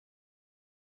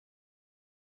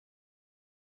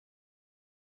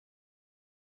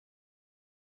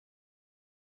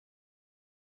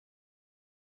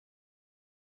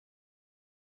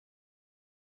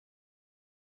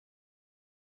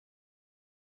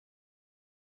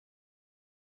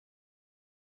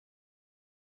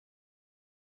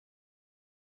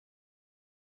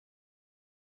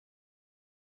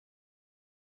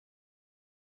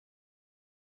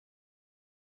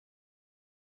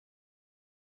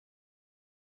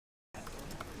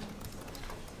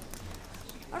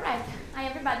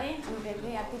everybody. I'm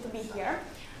really happy to be here.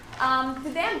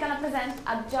 Today I'm going to present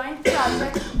a joint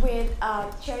project with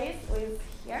Cheris, who is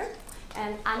here,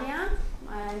 and Anya,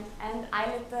 and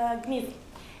Elective.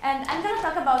 And I'm going to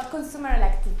talk about consumer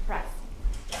elective pricing.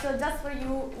 So just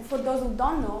for those who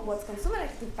don't know what consumer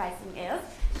elective pricing is,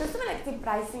 consumer elective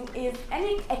pricing is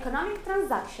any economic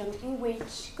transaction in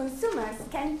which consumers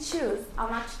can choose how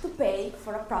much to pay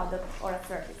for a product or a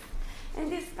service. And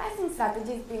this pricing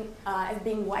strategy is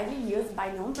being widely used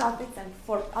by non-profits and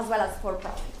as well as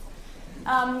for-profits.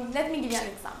 Let me give you an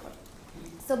example.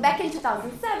 So back in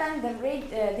 2007,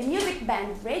 the music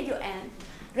band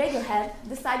Radiohead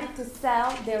decided to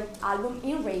sell their album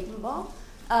in rainbow,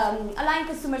 allowing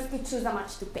consumers to choose how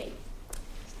much to pay.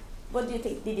 What do you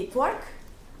think? Did it work?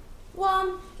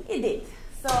 Well, it did.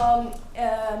 So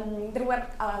there were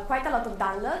quite a lot of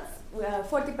downloads.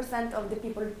 40% of the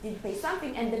people did pay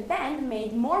something, and the band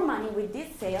made more money with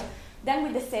this sale than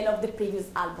with the sale of the previous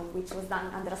album, which was done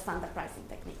under a standard pricing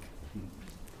technique.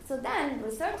 So then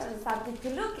researchers started to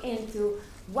look into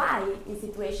why, in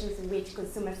situations in which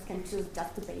consumers can choose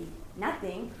just to pay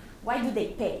nothing, why do they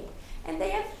pay? And they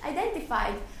have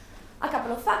identified a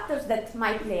couple of factors that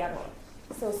might play a role.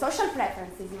 So social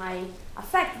preferences might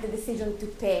affect the decision to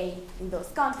pay in those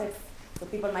contexts. So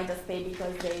people might just pay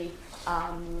because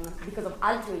of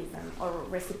altruism or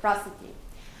reciprocity.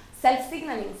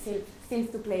 Self-signaling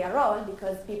seems to play a role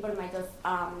because people might just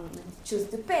choose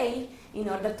to pay in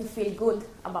order to feel good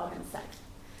about themselves.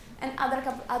 And another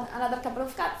couple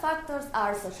of factors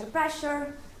are social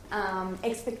pressure,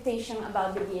 expectation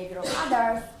about the behavior of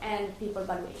others, and people's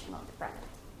valuation of the product.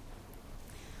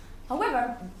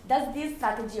 However, does this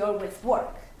strategy always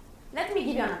work? Let me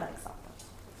give you another example.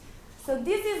 So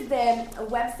this is the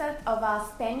website of a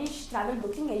Spanish travel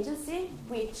booking agency,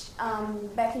 which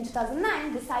back in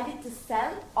 2009 decided to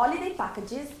sell holiday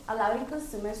packages, allowing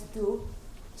consumers to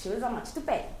choose how much to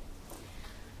pay.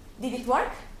 Did it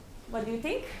work? What do you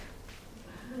think?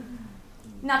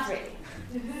 Not really.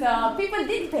 So people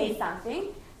did pay something,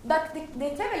 but the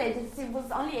travel agency was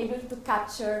only able to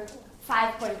capture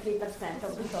 5.3%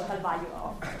 of the total value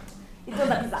of it. It was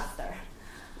a disaster.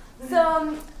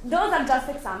 So those are just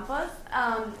examples.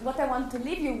 What I want to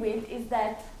leave you with is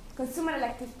that consumer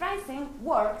elective pricing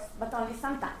works, but only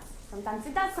sometimes. Sometimes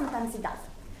it does, sometimes it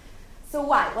doesn't. So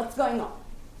why? What's going on?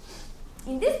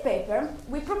 In this paper,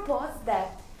 we propose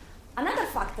that another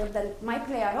factor that might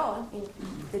play a role in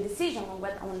the decision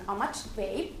on how much to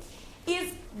pay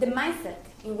is the mindset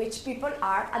in which people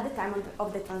are at the time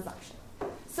of the transaction.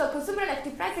 So consumer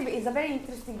elective pricing is a very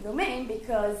interesting domain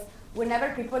because whenever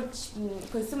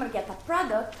consumers get a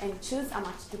product and choose how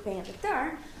much to pay in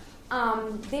return,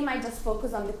 they might just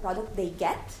focus on the product they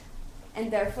get,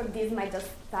 and therefore this might just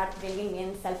start bringing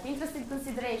in self-interested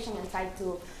consideration and try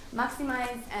to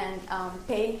maximize and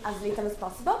pay as little as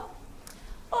possible.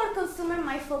 Or consumer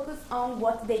might focus on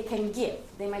what they can give.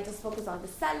 They might just focus on the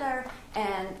seller,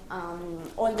 and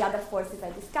all the other forces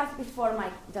I discussed before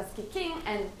might just kick in,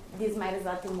 and this might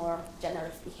result in more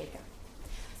generous behavior.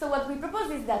 So what we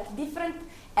propose is that different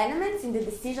elements in the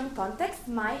decision context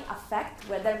might affect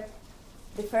whether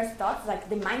the first thoughts, like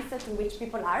the mindset in which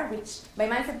people are, which by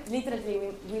mindset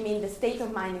literally we mean the state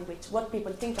of mind in which what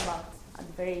people think about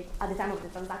at the time of the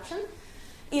transaction,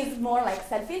 is more like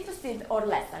self-interested or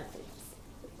less self-interested.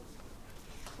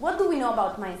 What do we know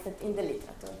about mindset in the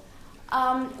literature?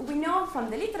 We know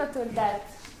from the literature that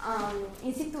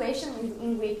in situations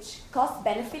in which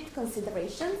cost-benefit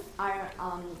considerations are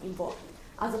involved,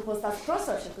 as opposed to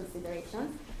pro-social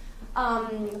considerations,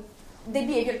 the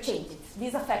behavior changes.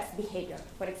 This affects behavior.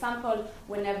 For example,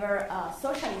 whenever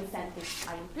social incentives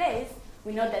are in place,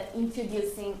 we know that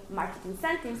introducing market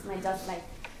incentives might just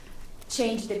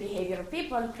change the behavior of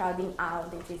people, crowding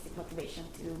out the intrinsic motivation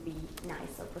to be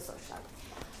nice or pro-social.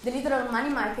 The literal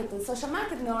money market and social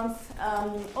market norms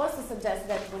also suggest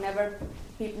that whenever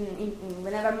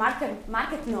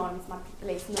market norms,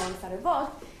 marketplace norms are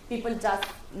evolved, people just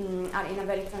are in a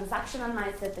very transactional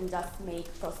mindset and just make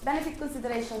cost-benefit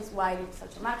considerations, while in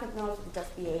social market norms they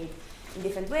just behave in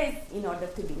different ways in order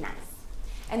to be nice.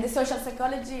 And the social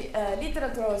psychology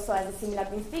literature also has a similar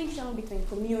distinction between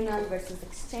communal versus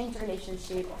exchange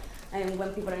relationship. And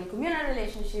when people are in communal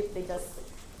relationship, they just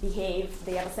behave,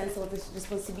 they have a sense of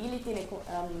responsibility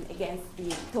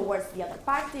towards the other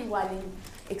party, while in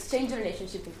exchange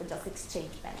relationship, people just exchange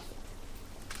benefits.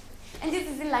 And this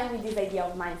is in line with this idea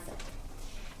of mindset.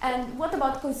 And what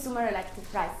about consumer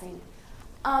elective pricing?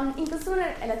 In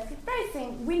consumer elective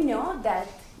pricing, we know that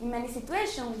in many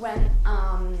situations when,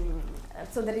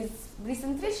 so there is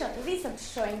recent research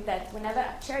showing that whenever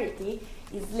a charity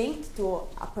is linked to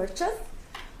a purchase,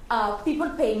 people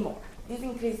pay more. this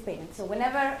increased payment. So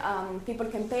whenever people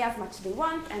can pay as much as they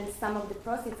want and some of the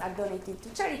proceeds are donated to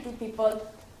charity, people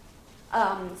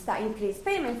start increased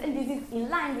payments, and this is in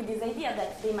line with this idea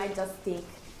that they might just think,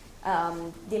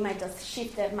 they might just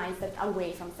shift their mindset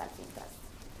away from self-interest.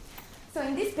 So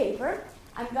in this paper,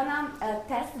 I'm gonna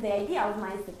test the idea of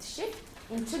mindset shift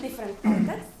in two different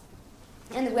contexts,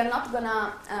 and we're not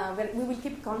gonna, we will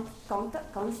keep constant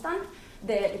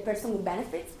the person who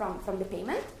benefits from the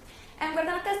payment, and we're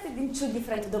gonna test it in two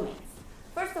different domains.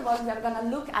 First of all, we are gonna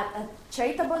look at a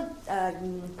charitable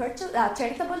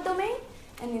charitable domain,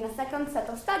 and in a second set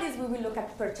of studies, we will look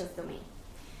at purchase domain.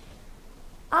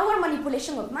 Our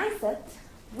manipulation of mindset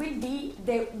will be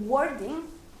the wording,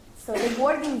 so the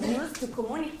wording used to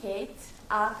communicate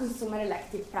a consumer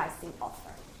elective pricing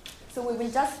offer. So we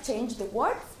will just change the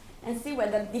words and see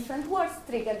whether different words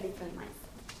trigger different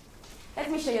mindsets. Let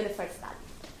me show you the first study.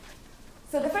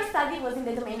 So the first study was in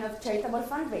the domain of charitable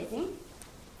fundraising.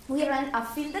 We ran a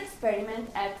field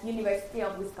experiment at University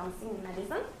of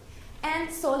Wisconsin-Madison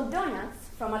and sold donuts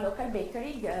from a local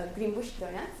bakery, Greenbush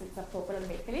Donuts, it's a popular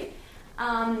bakery,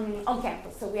 on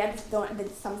campus. So we had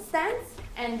some stands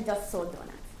and just sold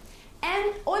donuts.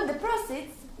 And all the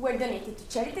proceeds were donated to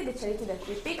charity. The charity that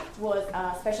we picked was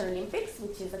Special Olympics,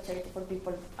 which is a charity for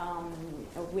people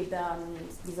with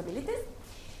disabilities.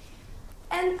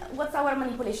 And what's our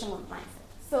manipulation of mindset?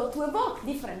 So to evoke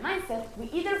different mindsets,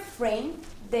 we either frame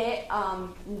the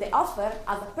offer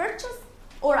as a purchase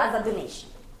or as a donation.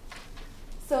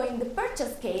 So in the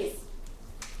purchase case,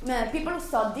 people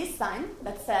saw this sign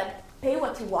that said, pay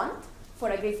what you want for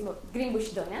a Greenbush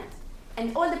donut,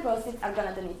 and all the proceeds are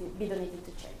going to be donated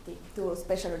to charity, to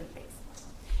Special Olympics.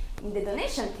 In the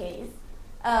donation case,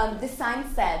 the sign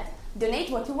said, donate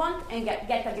what you want and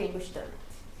get a Greenbush donut,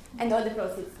 and all the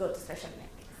proceeds go to Special Olympics.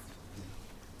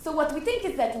 So what we think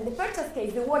is that in the purchase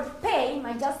case, the word pay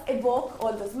might just evoke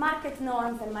all those market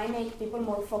norms and might make people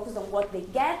more focused on what they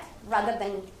get rather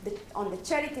than on the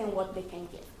charity and what they can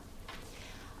give.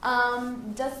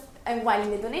 And while in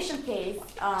the donation case,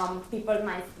 people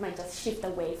might just shift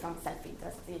away from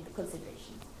self-interest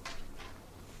considerations.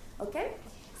 Okay?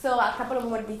 So a couple of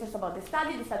more details about the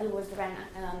study. The study was run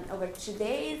over 2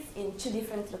 days in 2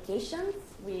 different locations.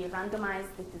 We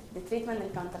randomized the treatment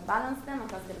and counterbalanced them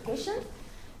across the locations.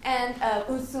 And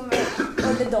consumers,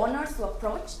 or the donors who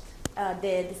approached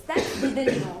the stand,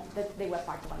 didn't know that they were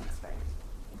part of an experiment.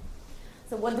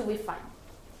 So what do we find?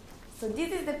 So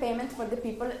this is the payment for the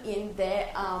people in the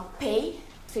pay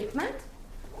treatment.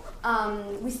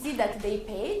 We see that they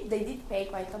did pay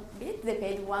quite a bit. They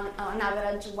paid on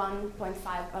average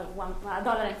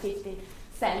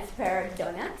 $1.50 per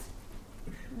donut.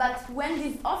 But when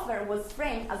this offer was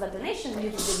framed as a donation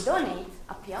using the donate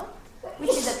appeal, we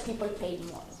see that people paid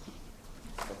more.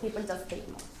 So people just paid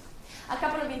more. A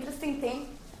couple of interesting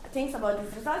things about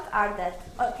this result are that,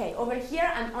 okay, over here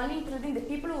I'm only including the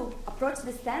people who approached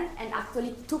the stand and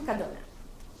actually took a donut.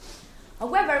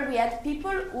 However, we had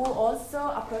people who also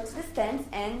approached the stands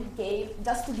and gave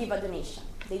just to give a donation.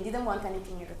 They didn't want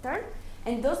anything in return,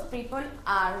 and those people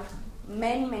are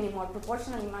many, many more,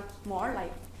 proportionally much more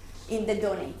like in the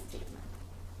donate treatment.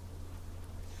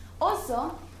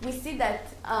 Also, we see that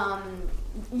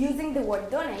using the word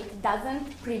donate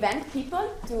doesn't prevent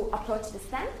people to approach the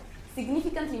stand.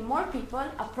 Significantly more people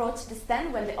approached the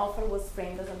stand when the offer was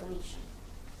framed as a donation.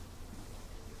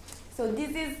 So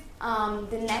this is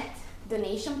the net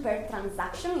donation per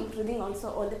transaction, including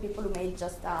also all the people who made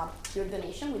just a pure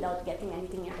donation without getting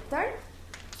anything in return.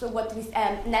 So what we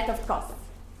net of costs.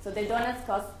 So the donuts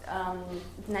cost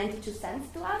 92 cents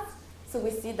to us. So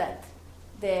we see that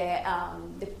the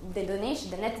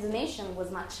net donation was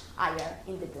much higher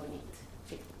in the donate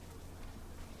treatment.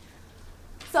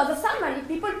 So as a summary,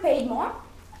 people paid more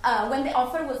when the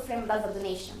offer was framed as a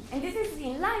donation. And this is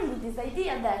in line with this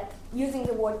idea that using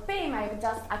the word pay might have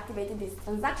just activated this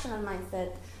transactional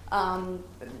mindset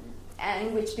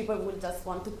in which people would just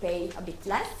want to pay a bit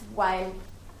less, while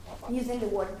using the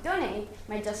word donate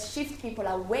might just shift people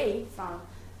away from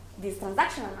this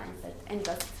transactional mindset and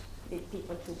just lead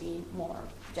people to be more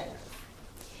generous.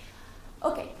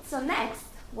 Okay, so next,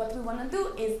 what we want to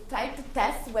do is try to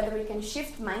test whether we can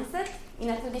shift mindset in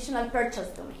a traditional purchase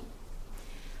domain.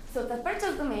 So the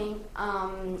purchase domain,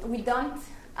 we don't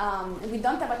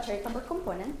have a charitable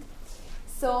component.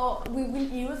 So we will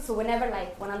use, so whenever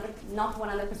like not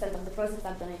 100% of the proceeds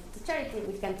are donated to charity,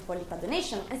 we can't call it a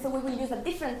donation. And so we will use a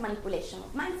different manipulation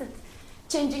of mindset,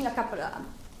 changing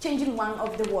one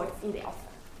of the words in the offer.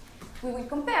 We will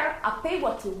compare a pay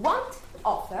what you want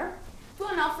offer to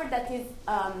an offer that is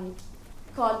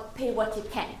called pay what you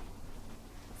can.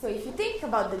 So if you think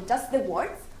about just the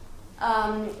words,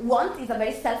 Want is a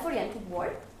very self-oriented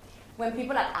word. When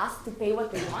people are asked to pay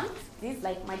what they want, this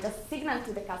might just signal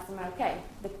to the customer, okay,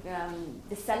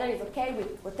 the seller is okay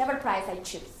with whatever price I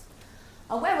choose.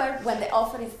 However, when the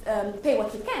offer is pay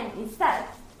what you can, instead,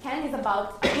 can is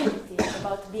about ability, it's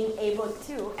about being able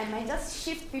to, and might just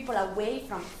shift people away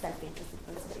from self-interested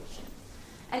consideration.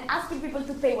 And asking people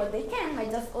to pay what they can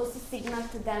might just also signal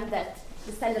to them that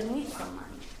the seller needs some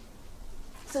money.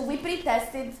 So we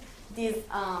pre-tested this,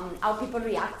 how people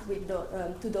react with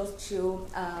to those two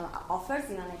offers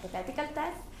in a hypothetical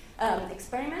test,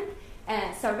 experiment,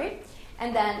 survey,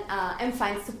 and then and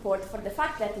find support for the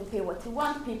fact that in pay what you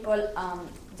want, people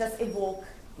just evoke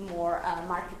more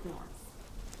market norms.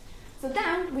 So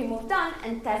then we moved on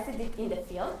and tested it in the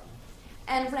field,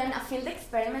 and ran a field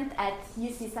experiment at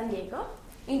UC San Diego,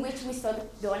 in which we sold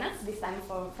donuts, this time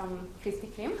from Krispy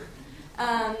Kreme,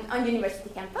 on university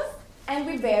campus. And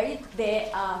we varied the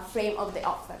frame of the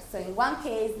offer. So in one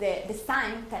case, the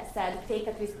sign said, take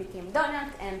a Krispy Kreme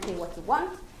donut and pay what you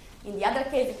want. In the other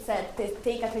case, it said,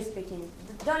 take a Krispy Kreme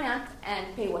donut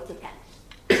and pay what you can.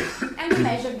 And we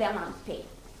measured the amount paid.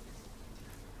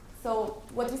 So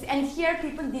and here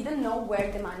people didn't know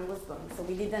where the money was going. So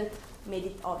we didn't make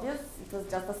it obvious. It was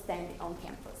just a stand on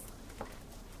campus.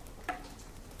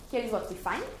 Here is what we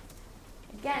find.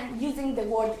 Again, using the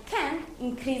word can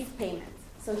increase payments.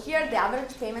 So here the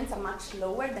average payments are much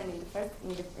lower than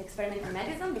in the experiment in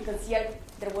Madison, because here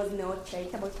there was no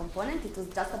charitable component. It was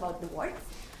just about the words.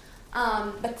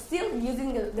 But still,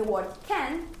 using the word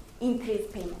can increase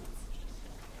payments.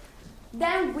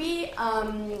 Then we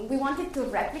wanted to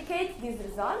replicate these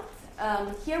results.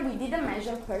 Here we didn't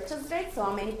measure purchase rate, so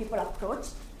how many people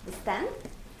approached the stand.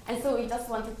 And so we just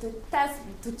wanted to test,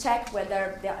 to check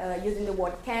whether using the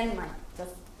word can might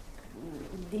just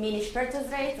diminish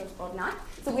purchase rates or not.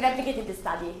 So we replicated the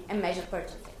study and measured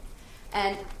purchase rate.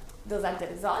 And those are the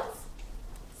results.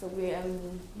 So we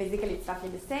basically it's roughly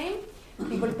the same.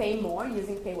 People pay more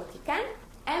using pay what you can.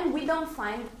 And we don't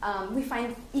find, we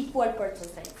find equal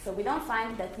purchase rates. So we don't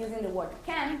find that using the word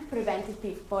can prevented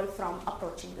people from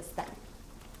approaching the stand.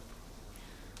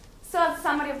 So as a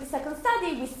summary of the second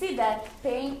study, we see that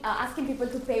asking people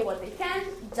to pay what they can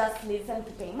just leads them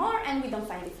to pay more, and we don't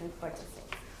find different purchase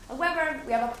rates. However,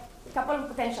 we have a couple of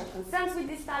potential concerns with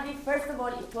this study. First of all,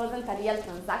 it wasn't a real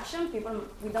transaction.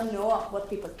 We don't know what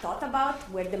people thought about,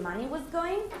 where the money was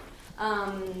going.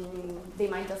 They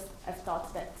might just have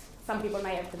thought that some people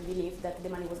might have believed that the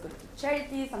money was going to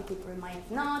charity, some people might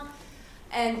have not.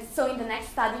 And so in the next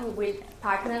study, we will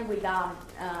partner with a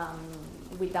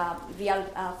real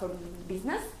for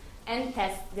business and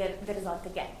test the result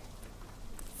again.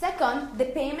 Second, the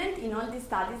payment in all these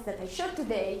studies that I showed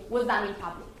today was done in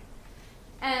public.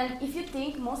 And if you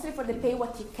think, mostly for the pay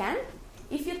what you can,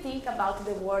 if you think about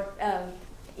the word,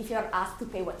 if you're asked to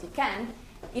pay what you can,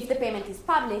 if the payment is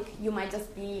public, you might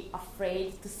just be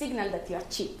afraid to signal that you are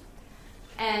cheap.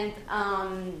 And,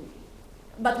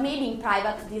 but maybe in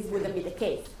private, this wouldn't be the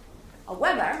case.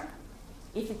 However,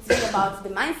 if it's really about the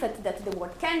mindset that the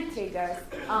word can trigger,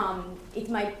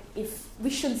 we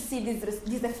should see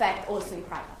this effect also in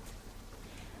private.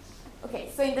 Okay,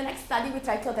 so in the next study, we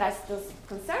try to address those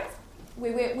concerns.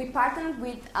 We partnered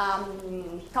with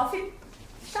coffee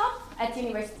shop at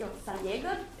University of San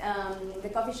Diego. The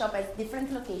coffee shop has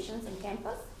different locations on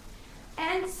campus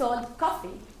and sold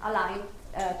coffee, allowing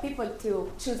people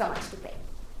to choose how much to pay.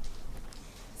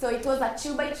 So it was a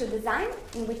 2x2 design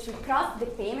in which we crossed the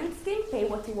payment scheme, pay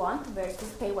what you want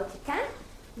versus pay what you can,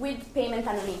 with payment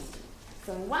anonymity.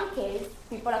 So in one case,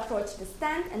 people approached the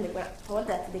stand and they were told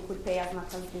that they could pay as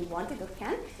much as they wanted or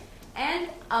can, and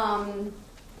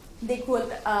they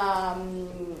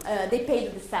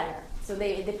paid the seller. So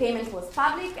the payment was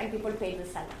public and people paid the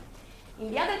seller. In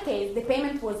the other case, the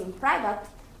payment was in private,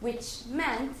 which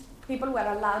meant people were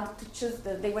allowed to choose,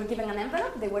 they were given an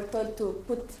envelope, they were told to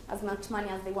put as much money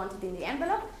as they wanted in the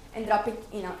envelope and drop it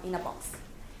in a box.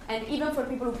 And even for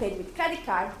people who paid with credit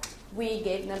card, we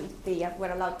gave them, they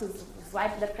were allowed to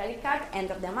swipe their credit card,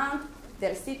 end of the amount, the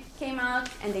receipt came out,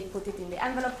 and they put it in the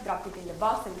envelope, dropped it in the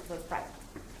box, and it was private.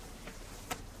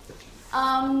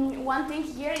 One thing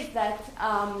here is that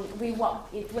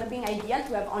it would have been ideal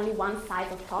to have only one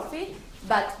size of coffee,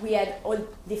 but we had all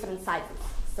different sizes.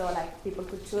 So like people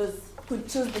could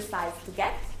choose the size to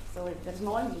get. So the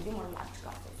small, medium, or large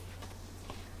coffee.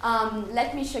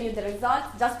 Let me show you the results,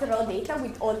 just the raw data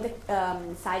with all the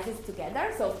sizes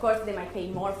together. So of course they might pay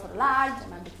more for large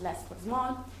and a bit less for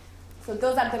small. So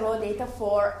those are the raw data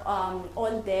for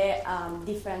all the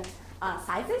different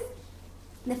sizes.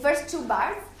 The first two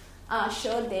bars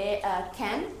show the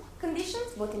can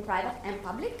conditions, both in private and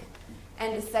public.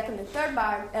 And the second and third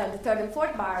bar, the third and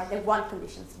fourth bar, the one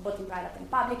conditions, both in private and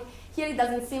public. Here it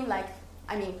doesn't seem like,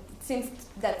 I mean, it seems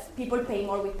that people pay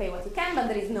more with pay what you can, but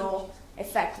there is no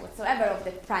effect whatsoever of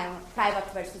the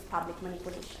private versus public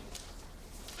manipulation.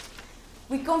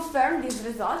 We confirm this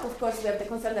result. Of course, we have the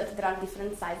concern that there are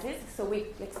different sizes, so we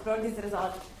explore this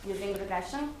result using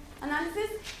regression analysis,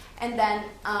 and then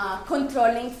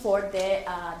controlling for the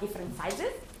different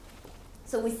sizes.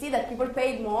 So we see that people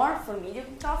paid more for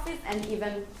medium coffees and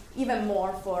even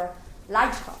more for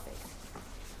large coffees.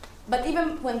 But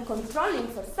even when controlling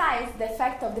for size, the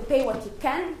effect of the pay what you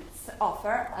can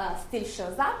offer still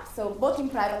shows up. So both in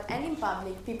private and in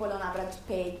public, people on average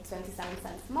paid 27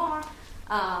 cents more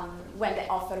when the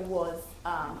offer was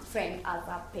framed as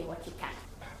a pay what you can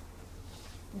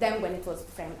than when it was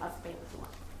framed as pay what you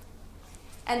want.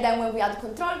 And then when we add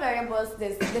control variables,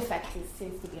 the effect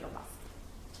seems to be robust.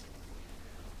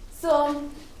 So,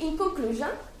 in conclusion,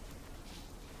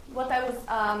 what I was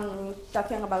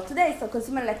talking about today, so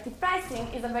consumer elective pricing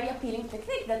is a very appealing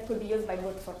technique that could be used by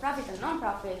both for-profit and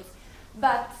non-profits,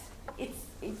 but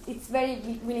it's very,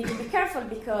 we need to be careful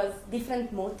because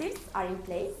different motives are in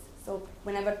place. So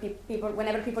whenever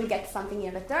people get something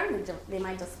in return, they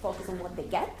might just focus on what they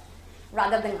get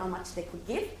rather than how much they could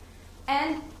give.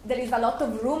 And there is a lot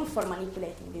of room for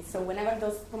manipulating this. So whenever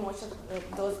those promotions,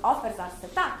 those offers are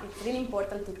set up, it's really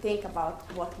important to think about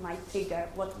what might trigger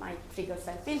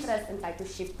self-interest and try to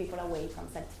shift people away from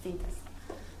self-interest.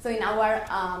 So in our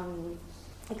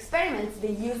experiments,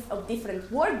 the use of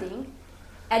different wording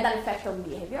had an effect on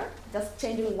behavior. Just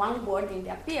changing one word in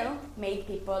the appeal made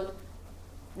people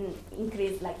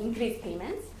increase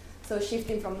payments. So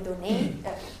shifting from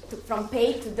from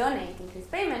pay to donate, increase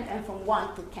payment, and from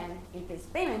want to can, increase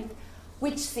payment,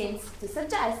 which seems to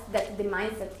suggest that the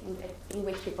mindset in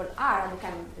which people are at the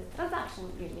time of the transaction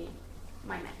really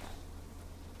might matter.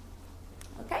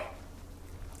 Okay?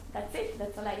 That's it.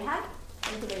 That's all I had.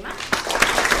 Thank you very much.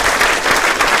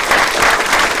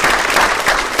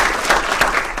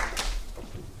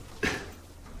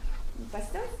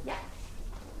 Questions? Yeah.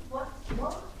 What?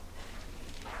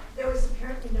 There was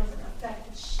apparently no effect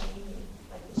of shaming,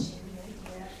 like the shaming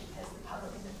idea, because the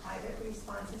public and the private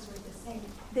responses were the same.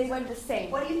 They were the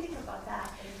same. What do you think about that?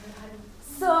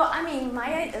 So, I mean,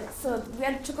 so we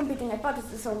had two competing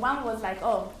hypotheses. So one was like,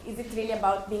 oh, is it really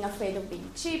about being afraid of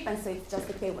being cheap, and so it's just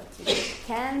to pay what you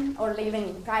can, or even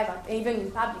in private, even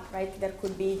in public, right? There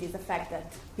could be this effect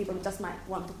that people just might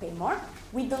want to pay more.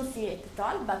 We don't see it at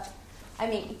all, but I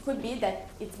mean, it could be that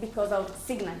it's because of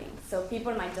signaling. So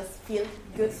people might just feel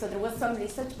good. So there was some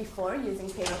research before using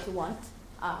pay what you want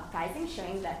pricing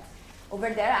showing that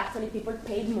over there actually people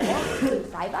paid more in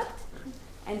private.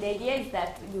 And the idea is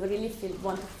that you really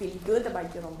want to feel good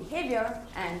about your own behavior,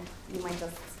 and you might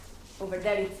just, over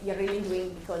there you're really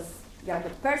doing because you're a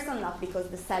good person, not because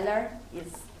the seller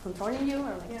is controlling you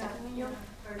or judging you.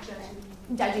 Or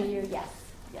judging you, yes.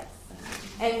 Yes.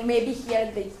 And maybe here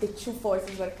the two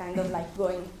forces were kind of like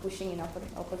pushing in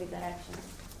opposite directions.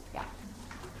 Yeah.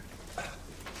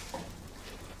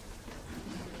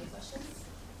 Any questions?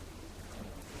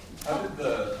 How did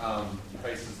the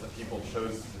prices that people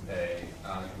chose to pay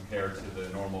compare to the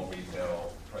normal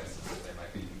retail prices that they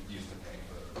might be used to paying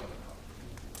for the coffee?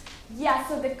 Yeah,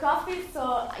 so the coffee,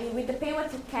 with the pay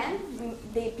what you can,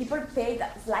 people paid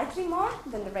slightly more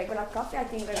than the regular coffee. I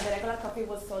think the regular coffee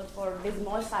was sold for the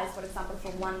small size, for example,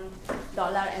 for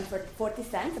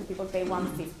 $1.40, and people pay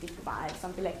 $1.55,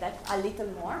 something like that, a little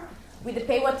more. With the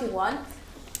pay what you want,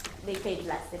 they paid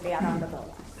less. They pay around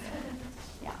 $1.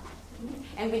 Yeah.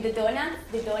 And with the donuts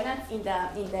in the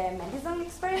Madison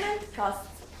experiment cost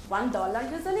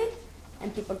 $1 usually,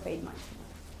 and people paid much more.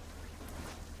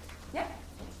 Yeah.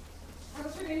 That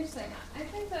was really interesting. I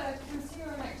think the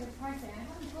consumer elective pricing, I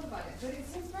haven't thought about it, but it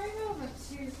seems very relevant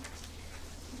to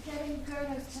getting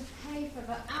donors to pay for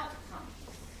the outcome,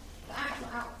 the actual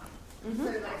outcome. Mm-hmm.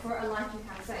 So like for a life you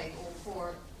can save, or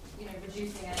for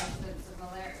reducing an incidence of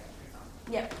malaria, for example.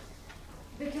 Yep.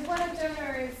 Because when a lot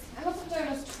of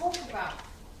donors talk about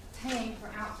paying for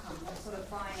outcomes, or sort of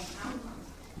buying outcomes.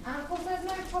 And of course there's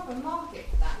no proper market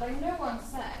for that. Like no one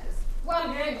says,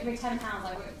 well, if you don't give me £10, I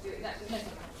won't do it. That doesn't make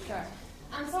Sure.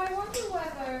 And so I wonder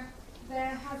whether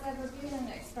there has ever been an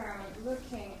experiment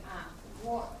looking at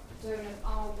what donors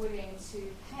are willing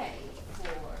to pay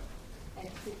for a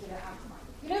particular outcome.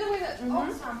 You know the way that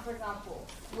Oxfam, for example,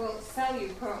 will sell you,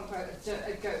 quote unquote,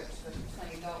 a goat for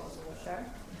 $20 or whatever.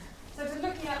 So to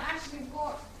looking at actually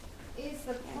what is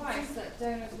the price that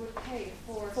donors would pay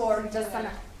for just an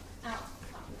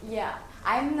outcome. Yeah,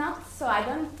 I'm not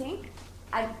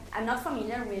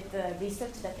familiar with the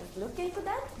research that has looked into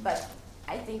that, but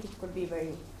I think it could be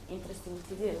very interesting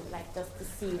to do, like just to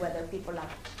see whether people are,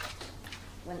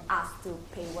 when asked to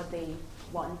pay what they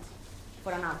want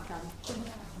for an outcome.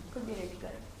 Could be really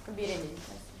good. Could be really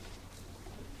interesting.